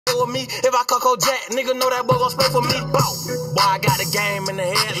with me. If I Coco Jack, nigga know that boy gon' spray for me. Boy, I got the game in the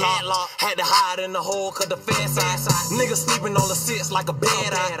headlock. Had to hide in the hole cause the fence side. Nigga sleeping on the six like a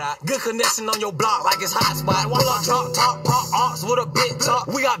bed. Good connection on your block like it's hot spot. Pull up, drop, top, pop, ops with a big top.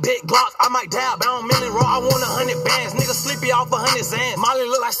 We got big blocks, I might dab, but I don't mean it raw. I want 100 bands. Nigga sleepy off 100 sands. Molly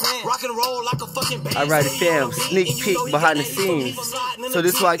look like sand. Rock and roll like a fucking band. Alright fam, sneak peek behind the scenes. So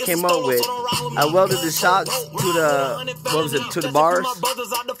this is what I came up with. I welded the shocks to the, what was it, to the bars,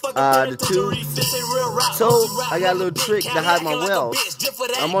 the tubes. So I got a little trick to hide my welds.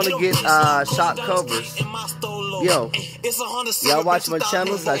 I'm gonna get shock covers. Yo, y'all watch my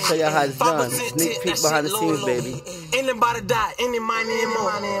channel, so I show y'all how it's done. Sneak peek behind the scenes, baby. Anybody die, any money and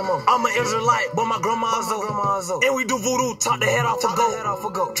more. I'm an Israelite, but my grandma's old. And we do voodoo, chop the head off for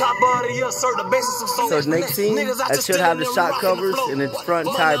go. Chop body, yeah, sir, the basis of soul. So next scene, I should have the shock covers and its front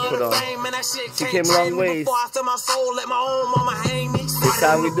tire put on. She came a long ways. This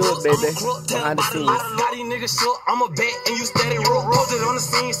how we do it, baby. Behind the scenes. Got these niggas shook, I'm a bet, and you steady roll. Roses on the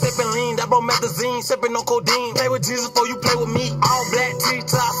scene, sipping lean, that bro methazine, sipping no codeine. Play with Jesus before you play with me. All black T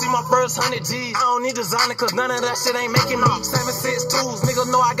till I see my first 100 G's. I don't need designer, cause none of that shit ain't making me. 762s, nigga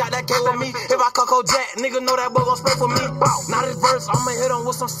know I got that K with me. If I Coco Jack, nigga know that boy gon' spray for me. Now this verse, I'ma hit him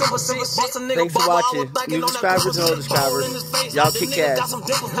with some simple shit. Thanks for watching. New subscribers and old subscribers. Y'all kick ass.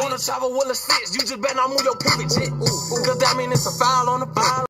 Wanna travel with a six, you just better not move your pivot, shit. Cause that mean it's a foul on the file.